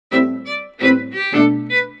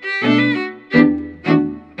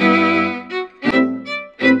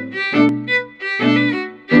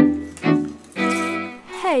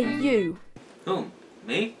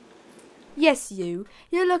you.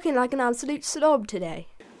 You're looking like an absolute slob today.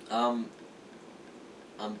 I'm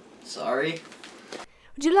sorry.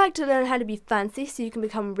 Would you like to learn how to be fancy so you can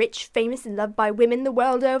become rich, famous, and loved by women the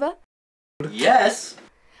world over? Yes.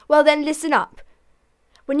 Well then, listen up.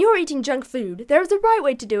 When you're eating junk food, there is a right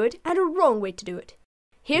way to do it and a wrong way to do it.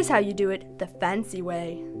 Here's how you do it the fancy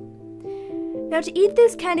way. Now, to eat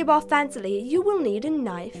this candy bar fancily, you will need a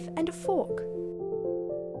knife and a fork.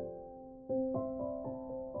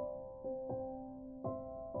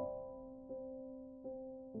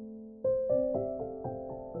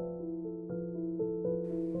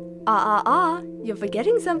 You're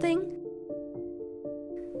forgetting something.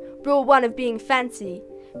 Rule 1 of being fancy.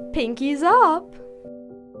 Pinkies up.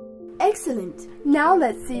 Excellent. Now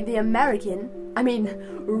let's see the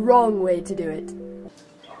wrong way to do it.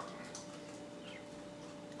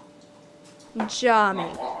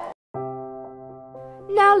 Charming.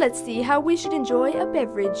 Now let's see how we should enjoy a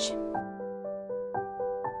beverage.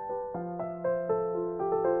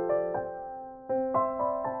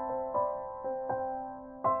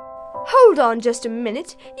 Hold on just a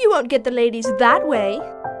minute. You won't get the ladies that way.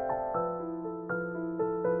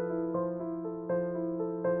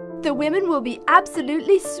 The women will be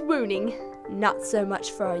absolutely swooning. Not so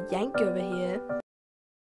much for our Yank over here.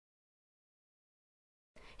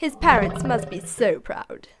 His parents must be so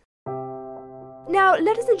proud. Now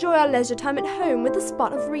let us enjoy our leisure time at home with a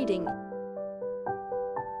spot of reading.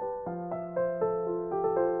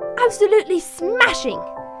 Absolutely smashing!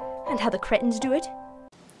 And how the cretins do it?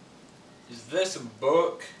 Is this a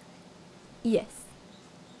book? Yes.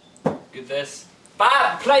 Get this.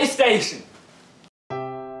 5 PlayStation!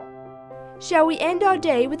 Shall we end our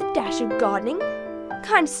day with a dash of gardening?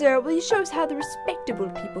 Kind sir, will you show us how the respectable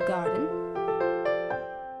people garden?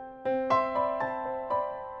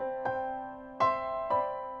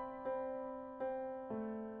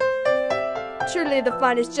 Truly the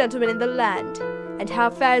finest gentleman in the land. And how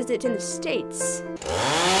fares it in the States?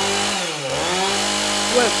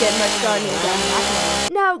 Won't get much gardening done that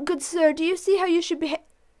way. Now, good sir, do you see how you should behave?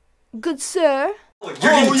 Good sir? You're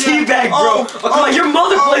getting teabagged, bro! Your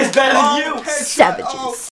mother plays better than you! Savages.